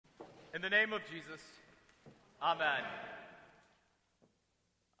In the name of Jesus, Amen.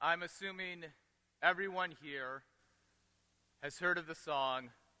 I'm assuming everyone here has heard of the song,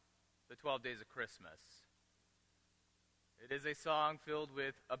 The 12 Days of Christmas. It is a song filled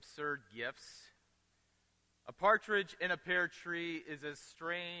with absurd gifts. A partridge in a pear tree is as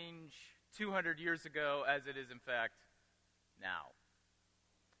strange 200 years ago as it is, in fact, now.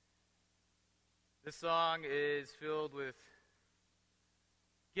 This song is filled with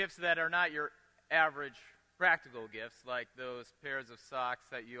gifts that are not your average practical gifts, like those pairs of socks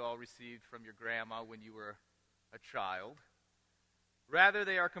that you all received from your grandma when you were a child. Rather,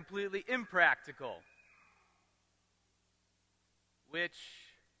 they are completely impractical, which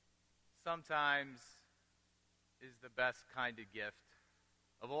sometimes is the best kind of gift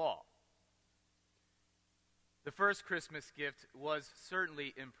of all. The first Christmas gift was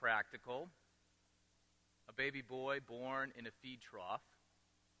certainly impractical. A baby boy born in a feed trough.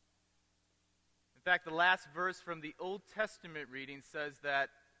 In fact, the last verse from the Old Testament reading says that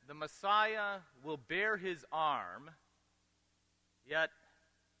the Messiah will bear his arm, yet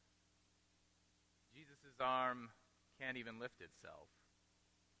Jesus' arm can't even lift itself.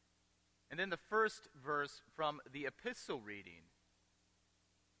 And then the first verse from the epistle reading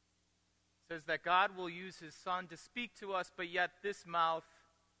says that God will use his Son to speak to us, but yet this mouth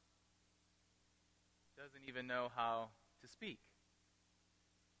doesn't even know how to speak.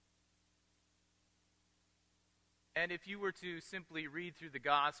 And if you were to simply read through the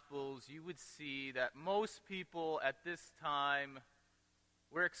Gospels, you would see that most people at this time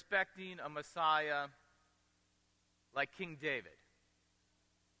were expecting a Messiah like King David.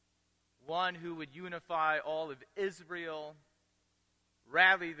 One who would unify all of Israel,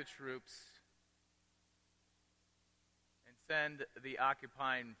 rally the troops, and send the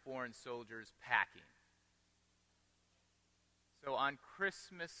occupying foreign soldiers packing. So on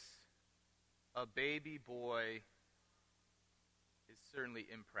Christmas, a baby boy is certainly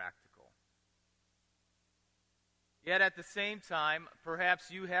impractical. Yet at the same time,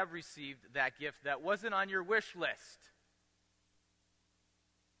 perhaps you have received that gift that wasn't on your wish list,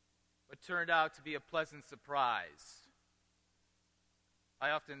 but turned out to be a pleasant surprise. I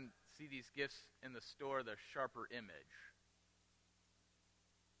often see these gifts in the store, the sharper image.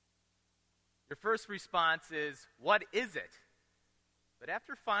 Your first response is, what is it? But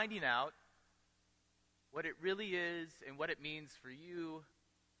after finding out what it really is and what it means for you,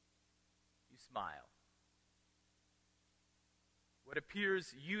 you smile. What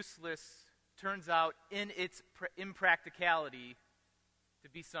appears useless turns out in its impracticality to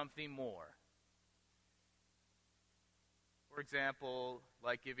be something more. For example,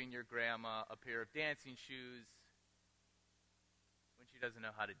 like giving your grandma a pair of dancing shoes when she doesn't know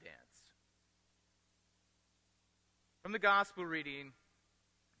how to dance. From the gospel reading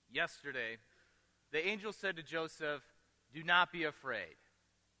yesterday, the angel said to Joseph, "Do not be afraid."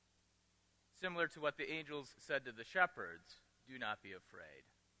 Similar to what the angels said to the shepherds, "Do not be afraid."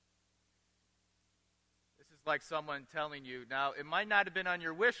 This is like someone telling you, now, it might not have been on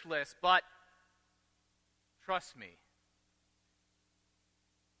your wish list, but trust me.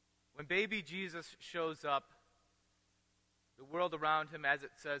 When baby Jesus shows up, the world around him, as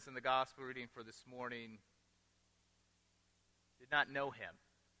it says in the gospel reading for this morning, did not know him.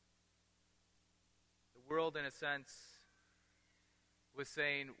 The world, in a sense, was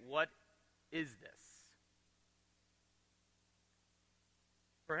saying, what is this?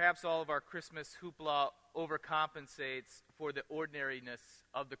 Perhaps all of our Christmas hoopla overcompensates for the ordinariness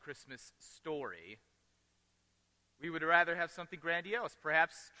of the Christmas story. We would rather have something grandiose,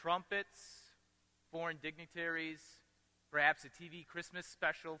 perhaps trumpets, foreign dignitaries, perhaps a TV Christmas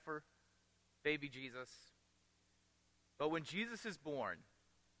special for baby Jesus. But when Jesus is born,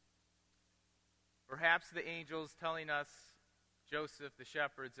 perhaps the angels telling us, Joseph, the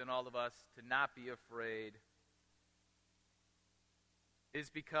shepherds, and all of us to not be afraid is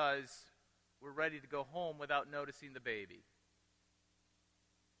because we're ready to go home without noticing the baby,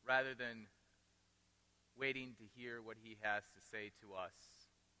 rather than waiting to hear what he has to say to us,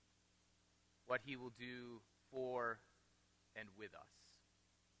 what he will do for and with us.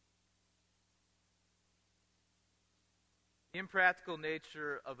 The impractical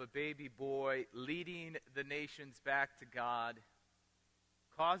nature of a baby boy leading the nations back to God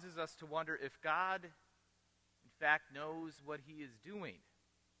causes us to wonder if God, in fact, knows what he is doing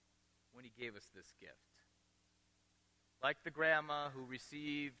when he gave us this gift. Like the grandma who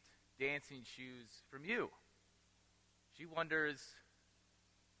received dancing shoes from you. She wonders,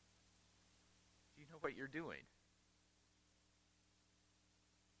 do you know what you're doing?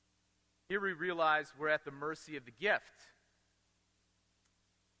 Here we realize we're at the mercy of the gift.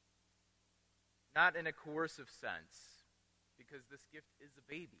 not in a coercive sense, because this gift is a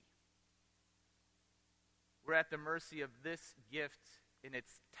baby. We're at the mercy of this gift in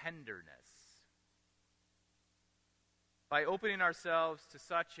its tenderness. By opening ourselves to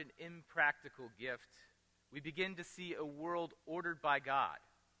such an impractical gift, we begin to see a world ordered by God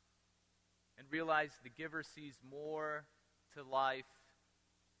and realize the giver sees more to life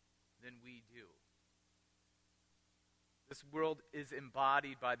than we do. This world is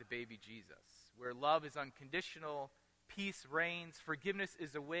embodied by the baby Jesus, where love is unconditional, peace reigns, forgiveness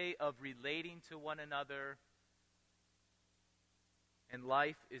is a way of relating to one another, and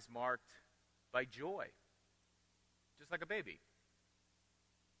life is marked by joy, just like a baby.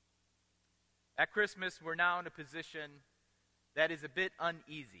 At Christmas, we're now in a position that is a bit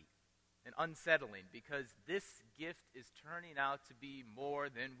uneasy and unsettling because this gift is turning out to be more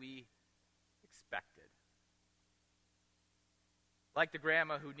than we expected. Like the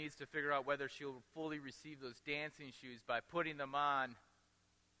grandma who needs to figure out whether she'll fully receive those dancing shoes by putting them on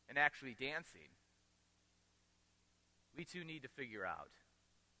and actually dancing, we too need to figure out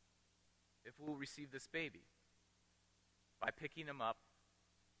if we'll receive this baby by picking him up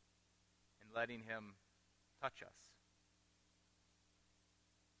and letting him touch us.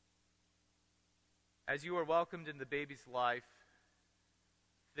 As you are welcomed in the baby's life,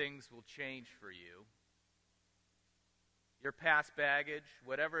 things will change for you. Your past baggage,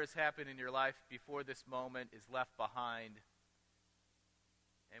 whatever has happened in your life before this moment, is left behind.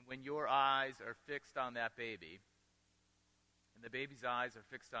 And when your eyes are fixed on that baby, and the baby's eyes are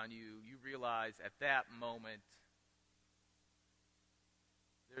fixed on you, you realize at that moment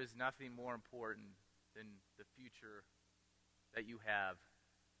there is nothing more important than the future that you have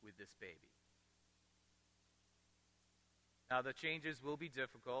with this baby. Now, the changes will be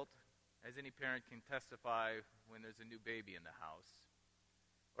difficult, as any parent can testify when there's a new baby in the house.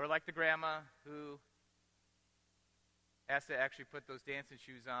 Or like the grandma who has to actually put those dancing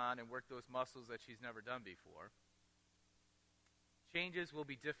shoes on and work those muscles that she's never done before. Changes will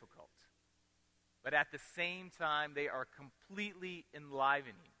be difficult, but at the same time, they are completely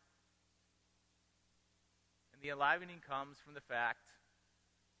enlivening. And the enlivening comes from the fact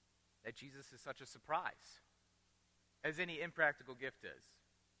that Jesus is such a surprise, as any impractical gift is.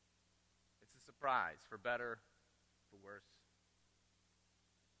 It's a surprise, for better, for worse.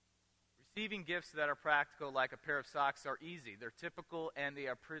 Receiving gifts that are practical, like a pair of socks, are easy. They're typical and they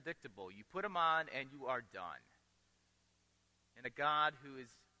are predictable. You put them on and you are done. And a God who is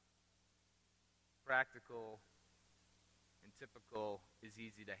practical and typical is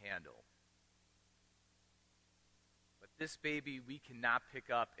easy to handle. But this baby we cannot pick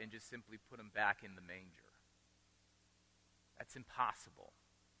up and just simply put him back in the manger. That's impossible.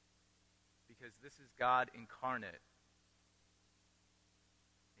 Because this is God incarnate.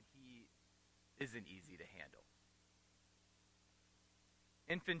 And he isn't easy to handle.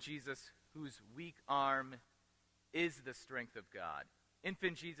 Infant Jesus, whose weak arm is the strength of God.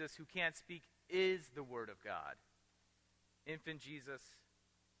 Infant Jesus, who can't speak, is the Word of God. Infant Jesus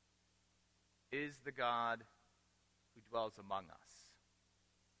is the God who dwells among us.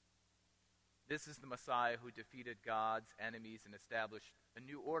 This is the Messiah who defeated God's enemies and established a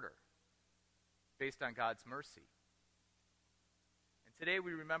new order based on God's mercy. And today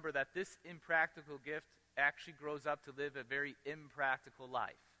we remember that this impractical gift actually grows up to live a very impractical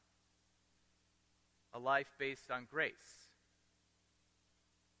life. A life based on grace.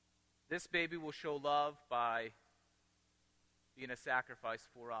 This baby will show love by being a sacrifice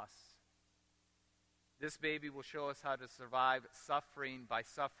for us. This baby will show us how to survive suffering by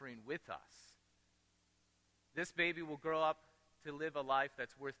suffering with us. This baby will grow up to live a life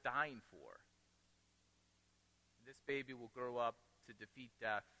that's worth dying for. This baby will grow up to defeat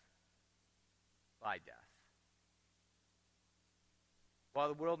death by death. While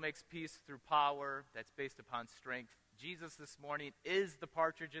the world makes peace through power that's based upon strength, Jesus this morning is the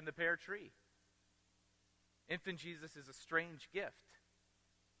partridge in the pear tree. Infant Jesus is a strange gift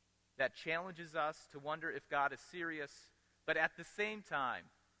that challenges us to wonder if God is serious, but at the same time,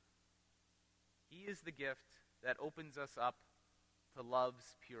 he is the gift that opens us up to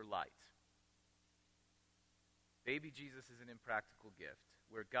love's pure light. Baby Jesus is an impractical gift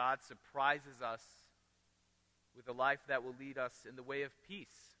where God surprises us with a life that will lead us in the way of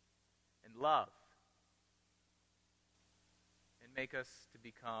peace and love and make us to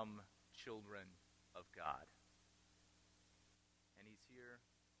become children of God. And he's here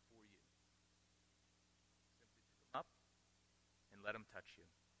for you. Simply pick him up and let him touch you.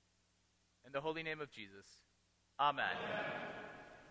 In the holy name of Jesus, amen.